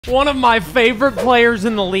One of my favorite players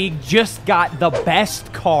in the league just got the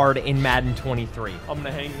best card in Madden 23. I'm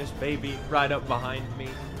gonna hang this baby right up behind me.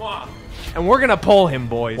 Mwah. And we're gonna pull him,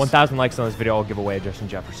 boys. 1,000 likes on this video, I'll give away a Justin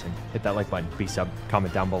Jefferson. Hit that like button, be sub,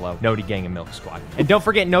 comment down below. Noti Gang and Milk Squad. And don't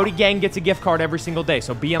forget, Noti Gang gets a gift card every single day.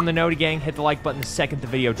 So be on the Noti Gang, hit the like button the second the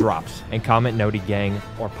video drops. And comment Noti Gang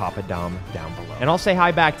or Papa Dom down below. And I'll say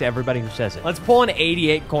hi back to everybody who says it. Let's pull an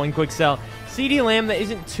 88 coin quick sell. CD Lamb, that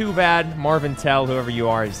isn't too bad. Marvin Tell, whoever you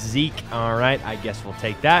are, Zeke. All right, I guess we'll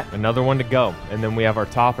take that. Another one to go. And then we have our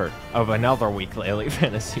topper of another weekly elite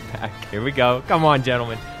fantasy pack. Here we go. Come on,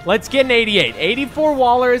 gentlemen. Let's get an 88. 84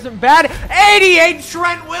 Waller isn't bad. 88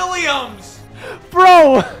 Trent Williams!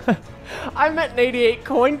 Bro! I meant an 88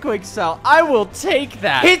 coin quick sell. I will take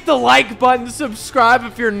that. Hit the like button, subscribe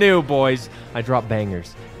if you're new, boys. I drop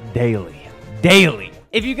bangers daily. Daily.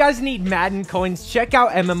 If you guys need Madden coins, check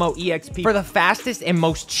out MMOEXP for the fastest and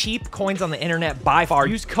most cheap coins on the internet by far.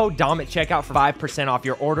 Use code DOM at checkout for 5% off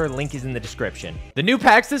your order. Link is in the description. The new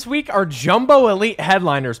packs this week are Jumbo Elite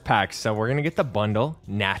Headliners packs. So we're going to get the bundle.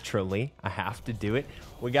 Naturally, I have to do it.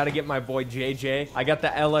 We got to get my boy JJ. I got the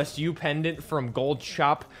LSU pendant from Gold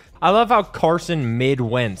Shop. I love how Carson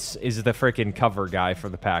Mid-Wentz is the freaking cover guy for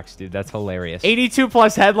the packs, dude. That's hilarious. 82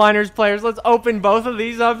 plus headliners players. Let's open both of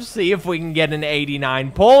these up, see if we can get an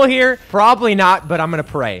 89 pull here. Probably not, but I'm going to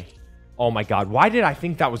pray. Oh my God. Why did I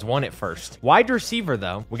think that was one at first? Wide receiver,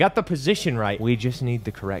 though. We got the position right. We just need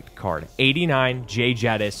the correct card. 89 Jay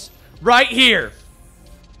Jettis right here.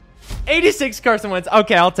 86 Carson Wentz.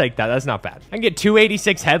 Okay, I'll take that. That's not bad. I can get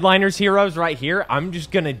 286 headliners heroes right here. I'm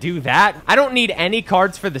just going to do that. I don't need any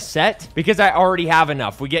cards for the set because I already have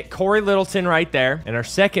enough. We get Corey Littleton right there. And our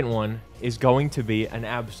second one is going to be an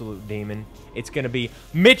absolute demon. It's going to be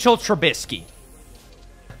Mitchell Trubisky.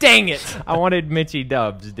 Dang it. I wanted Mitchie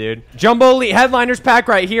Dubs, dude. Jumbo Elite Headliners pack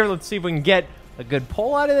right here. Let's see if we can get a good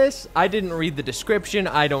pull out of this. I didn't read the description.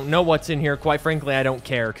 I don't know what's in here. Quite frankly, I don't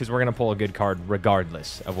care because we're going to pull a good card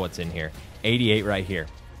regardless of what's in here. 88 right here.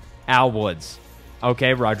 Al Woods.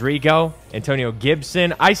 Okay, Rodrigo. Antonio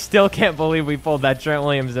Gibson. I still can't believe we pulled that Trent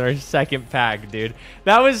Williams in our second pack, dude.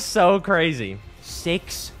 That was so crazy.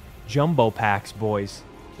 6 jumbo packs, boys.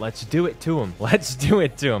 Let's do it to him. Let's do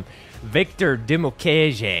it to him. Victor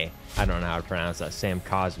Dimukeje. I don't know how to pronounce that. Sam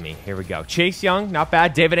Cosme. Here we go. Chase Young, not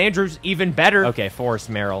bad. David Andrews, even better. Okay, Forrest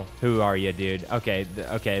Merrill. Who are you, dude? Okay,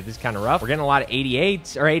 this is kind of rough. We're getting a lot of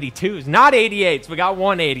 88s or 82s. Not 88s. We got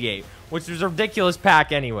one 88, which was a ridiculous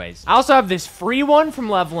pack anyways. I also have this free one from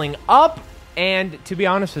Leveling Up. And to be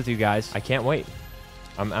honest with you guys, I can't wait.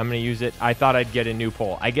 I'm going to use it. I thought I'd get a new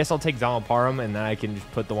pull. I guess I'll take Donald Parham, and then I can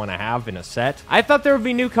just put the one I have in a set. I thought there would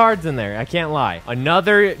be new cards in there. I can't lie.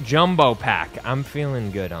 Another jumbo pack. I'm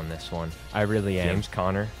feeling good on this one. I really am. James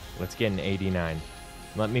Conner. Let's get an 89.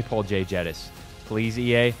 Let me pull Jay Jettis. Please,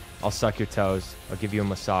 EA. I'll suck your toes. I'll give you a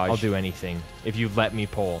massage. I'll do anything if you let me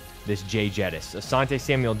pull this Jay Jettis. Asante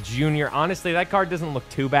Samuel Jr. Honestly, that card doesn't look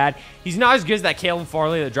too bad. He's not as good as that Caleb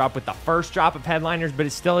Farley that dropped with the first drop of headliners, but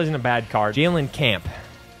it still isn't a bad card. Jalen Camp.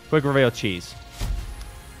 Quick reveal cheese.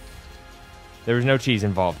 There was no cheese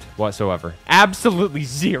involved whatsoever. Absolutely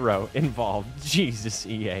zero involved. Jesus,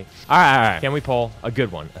 EA. All right. Can we pull a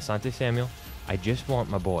good one? Asante Samuel. I just want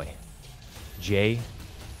my boy, Jay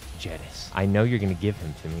Jettis. I know you're going to give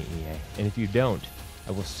him to me, EA. And if you don't,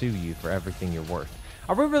 I will sue you for everything you're worth.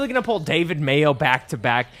 Are we really going to pull David Mayo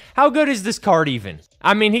back-to-back? How good is this card even?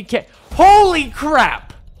 I mean, he can't... Holy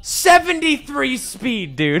crap! 73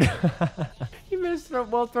 speed, dude. You missed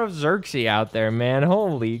well, throw Xerxes out there, man.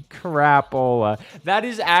 Holy crapola. That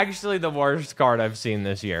is actually the worst card I've seen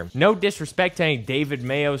this year. No disrespect to any David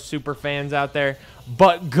Mayo super fans out there,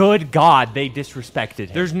 but good God, they disrespected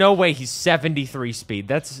him. There's no way he's 73 speed.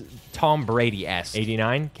 That's Tom Brady-esque.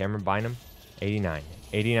 89, Cameron Bynum. 89.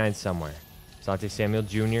 89 somewhere. Asante Samuel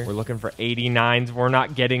Jr. We're looking for 89s. We're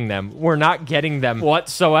not getting them. We're not getting them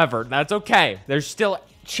whatsoever. That's okay. There's still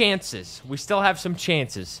chances. We still have some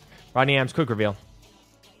chances. Rodney Adams, quick reveal.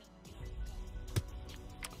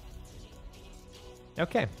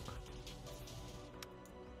 Okay.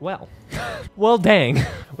 Well. Well, dang.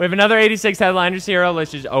 We have another 86 headliners hero.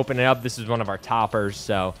 Let's just open it up. This is one of our toppers,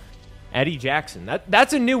 so... Eddie Jackson.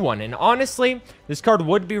 That's a new one. And honestly, this card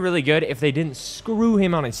would be really good if they didn't screw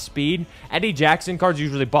him on his speed. Eddie Jackson cards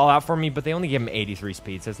usually ball out for me, but they only give him 83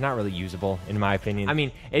 speed, so it's not really usable, in my opinion. I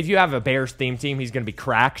mean, if you have a Bears theme team, he's going to be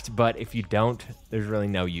cracked, but if you don't, there's really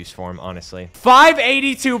no use for him, honestly.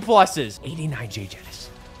 582 pluses. 89 Jay Jettis.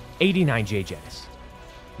 89 Jay Jettis.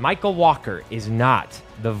 Michael Walker is not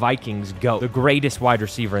the Vikings' GOAT, the greatest wide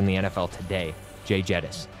receiver in the NFL today, Jay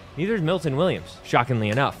Jettis. Neither is Milton Williams, shockingly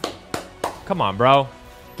enough. Come on, bro.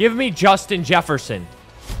 Give me Justin Jefferson.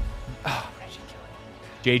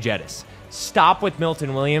 Jay Jettis. Stop with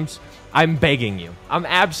Milton Williams. I'm begging you. I'm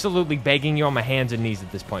absolutely begging you on my hands and knees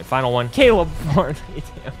at this point. Final one. Caleb Barney.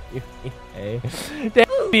 Damn you. Hey.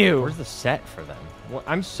 Damn you. Where's the set for them? What?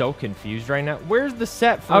 I'm so confused right now. Where's the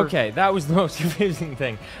set for... Okay, that was the most confusing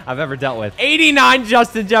thing I've ever dealt with. 89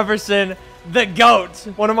 Justin Jefferson, the GOAT.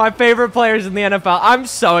 One of my favorite players in the NFL. I'm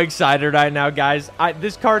so excited right now, guys.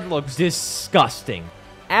 This card looks disgusting.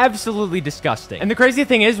 Absolutely disgusting. And the crazy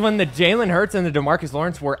thing is, when the Jalen Hurts and the DeMarcus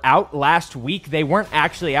Lawrence were out last week, they weren't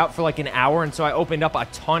actually out for like an hour, and so I opened up a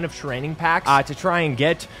ton of training packs to try and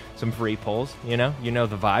get some free pulls. You know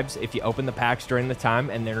the vibes. If you open the packs during the time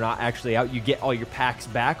and they're not actually out, you get all your packs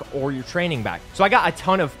back or your training back. So I got a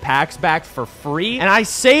ton of packs back for free, and I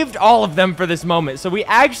saved all of them for this moment. So we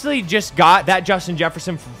actually just got that Justin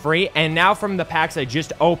Jefferson for free, and now from the packs I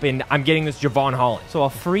just opened, I'm getting this Jevon Holland. So a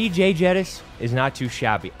free Jay Jettis is not too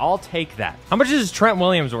shabby. I'll take that. How much is Trent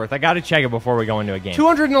Williams worth? I got to check it before we go into a game.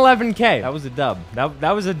 211K. That was a dub.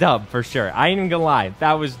 That was a dub for sure. I ain't even gonna lie.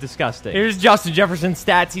 That was disgusting. Here's Justin Jefferson's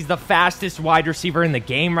stats. He's the fastest wide receiver in the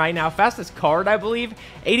game right now. Fastest card, I believe.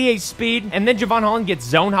 88 speed. And then Jevon Holland gets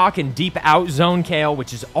zone hawk and deep out zone KO,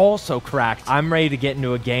 which is also cracked. I'm ready to get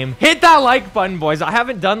into a game. Hit that like button, boys. I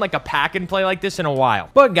haven't done like a pack and play like this in a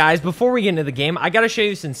while. But guys, before we get into the game, I got to show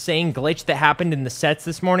you this insane glitch that happened in the sets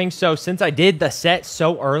this morning. So since I did the set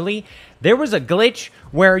so early, there was a glitch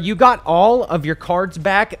where you got all of your cards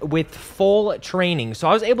back with full training. So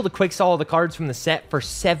I was able to quick sell all the cards from the set for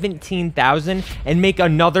 17,000 and make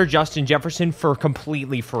another Justin Jefferson for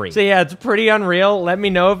completely free. So yeah, it's pretty unreal. Let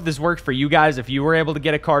me know if this worked for you guys, if you were able to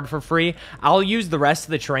get a card for free. I'll use the rest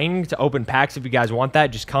of the training to open packs if you guys want that.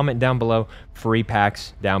 Just comment down below, free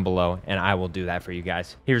packs down below, and I will do that for you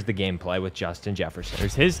guys. Here's the gameplay with Justin Jefferson.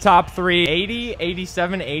 There's his top three, 80,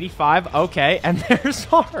 87, 85. Okay, and there's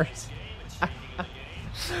ours.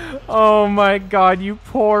 Oh my god, you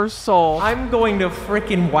poor soul. I'm going to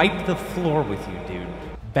freaking wipe the floor with you, dude.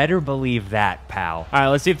 Better believe that, pal. All right,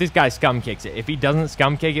 let's see if this guy scum kicks it. If he doesn't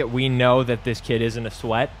scum kick it, we know that this kid isn't a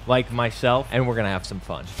sweat like myself, and we're gonna have some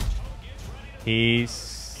fun.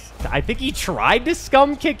 I think he tried to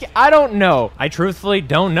scum kick it. I don't know. I truthfully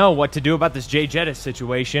don't know what to do about this Jay Jettis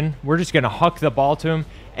situation. We're just gonna huck the ball to him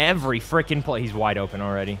every freaking play. He's wide open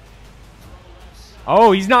already.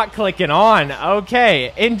 Oh, he's not clicking on.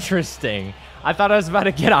 Okay, interesting. I thought I was about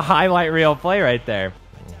to get a highlight reel play right there.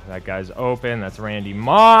 That guy's open. That's Randy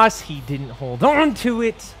Moss. He didn't hold on to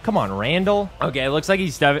it. Come on, Randall. Okay, it looks like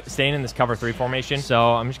he's staying in this cover 3 formation.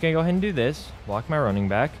 So I'm just going to go ahead and do this. Block my running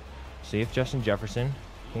back. See if Justin Jefferson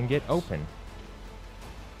can get open.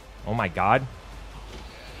 Oh, my God.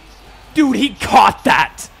 Dude, he caught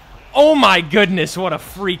that. Oh, my goodness. What a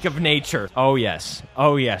freak of nature. Oh, yes.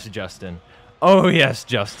 Oh, yes, Justin. Oh, yes,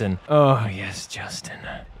 Justin. Oh, yes, Justin.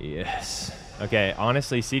 Yes. Okay,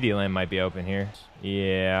 honestly, CeeDee Lamb might be open here.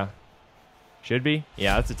 Yeah. Should be.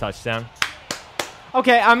 Yeah, that's a touchdown.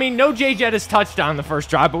 Okay, I mean, no Jay Jettis touchdown the first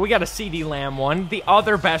drive, but we got a CeeDee Lamb one. The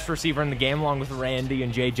other best receiver in the game, along with Randy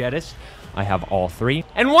and Jay Jettis. I have all three.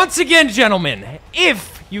 And once again, gentlemen,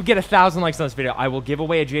 if you get 1,000 likes on this video, I will give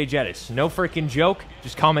away a Jay Jettis. No freaking joke.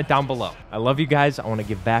 Just comment down below. I love you guys. I want to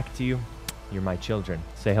give back to you. You're my children.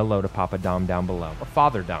 Say hello to Papa Dom down below. Or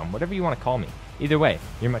Father Dom, whatever you want to call me. Either way,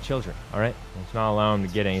 you're my children, all right? Let's not allow him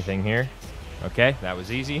to get anything here. Okay, that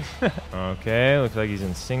was easy. Okay, looks like he's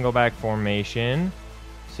in single back formation.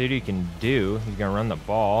 See what he can do. He's going to run the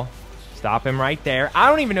ball. Stop him right there. I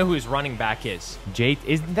don't even know who his running back is.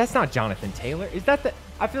 That's not Jonathan Taylor. Is that the...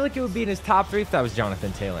 I feel like it would be in his top 3 if that was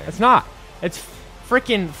Jonathan Taylor. It's not. It's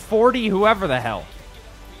freaking 40 whoever the hell.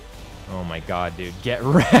 Oh my god, dude. Get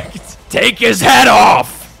wrecked. Take his head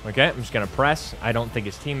off! Okay, I'm just going to press. I don't think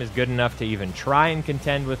his team is good enough to even try and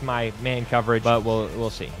contend with my man coverage, but we'll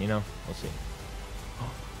see, you know? We'll see.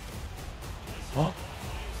 Oh.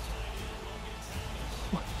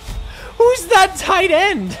 Who's that tight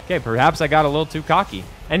end? Okay, perhaps I got a little too cocky.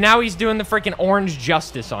 And now he's doing the freaking orange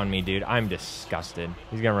justice on me, dude. I'm disgusted.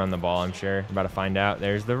 He's gonna run the ball, I'm sure. We're about to find out.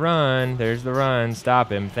 There's the run. There's the run.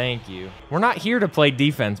 Stop him. Thank you. We're not here to play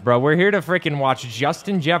defense, bro. We're here to freaking watch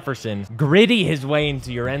Justin Jefferson gritty his way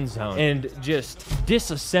into your end zone and just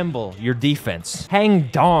disassemble your defense. Hang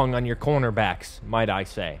dong on your cornerbacks, might I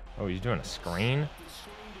say. Oh, he's doing a screen?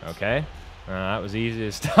 Okay. That was easy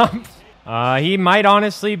to stop. He might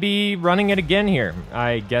honestly be running it again here.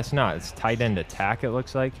 I guess not. It's tight end attack, it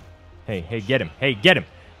looks like. Hey, get him. Hey, get him.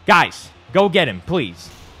 Guys, go get him, please.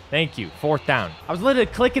 Thank you. 4th down. I was literally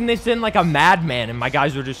clicking this in like a madman, and my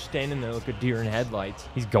guys were just standing there like a deer in headlights.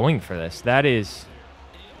 He's going for this. That is...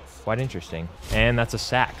 Quite interesting. And that's a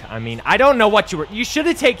sack. I mean, I don't know what you should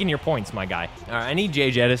have taken your points, my guy. All right, I need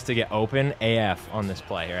Jay Jettis to get open AF on this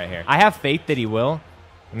play right here. I have faith that he will.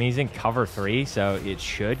 I mean, he's in cover 3, so it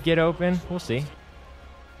should get open. We'll see.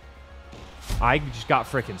 I just got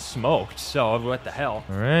freaking smoked, so what the hell?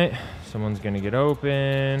 All right, someone's going to get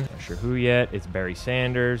open. Not sure who yet. It's Barry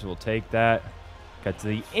Sanders. We'll take that. Got to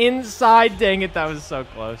the inside. Dang it, that was so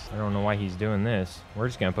close. I don't know why he's doing this. We're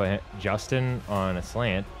just going to put Justin on a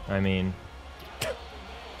slant. I mean,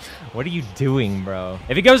 what are you doing, bro?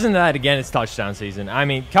 If he goes into that again, it's touchdown season. I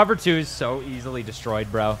mean, cover 2 is so easily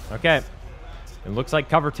destroyed, bro. Okay. It looks like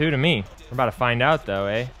cover 2 to me. We're about to find out, though,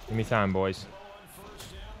 eh? Give me time, boys.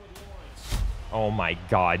 Oh, my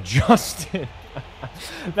God, Justin.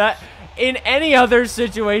 That, in any other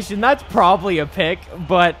situation, that's probably a pick,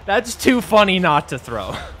 but that's too funny not to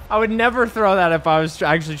throw. I would never throw that if I was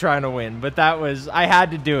actually trying to win, but that was, I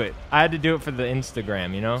had to do it. I had to do it for the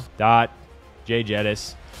Instagram, you know? Dot, Jay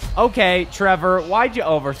Jettis. Okay, Trevor, why'd you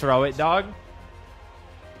overthrow it, dog?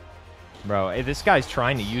 Bro, this guy's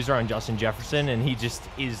trying to use her on Justin Jefferson, and he just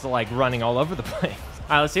is, like, running all over the place. All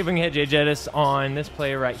right, let's see if we can hit Jay Jettis on this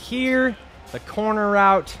play right here. The corner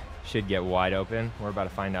route should get wide open. We're about to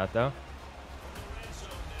find out, though.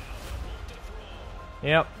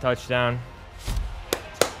 Yep, touchdown.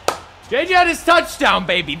 Jay Jettis touchdown,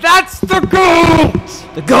 baby. That's the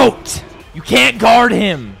GOAT! The GOAT! You can't guard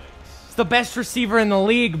him. He's the best receiver in the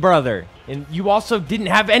league, brother. And you also didn't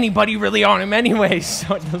have anybody really on him anyways,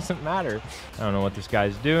 so it doesn't matter. I don't know what this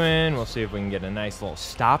guy's doing. We'll see if we can get a nice little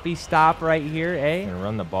stoppy stop right here, eh? Gonna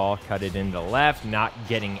run the ball, cut it into left, not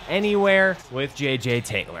getting anywhere with J.J.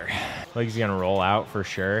 Taylor. Like he's gonna roll out for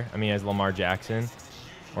sure. I mean, as Lamar Jackson.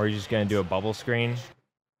 Or he's just gonna do a bubble screen.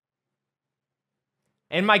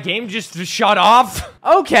 And my game just shut off?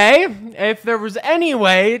 Okay, if there was any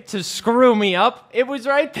way to screw me up, it was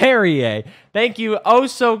right there, EA. Thank you oh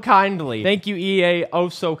so kindly. Thank you, EA, oh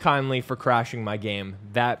so kindly for crashing my game.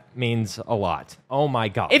 That means a lot. Oh my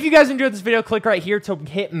God. If you guys enjoyed this video, click right here to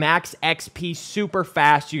hit max XP super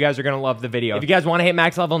fast. You guys are gonna love the video. If you guys wanna hit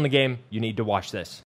max level in the game, you need to watch this.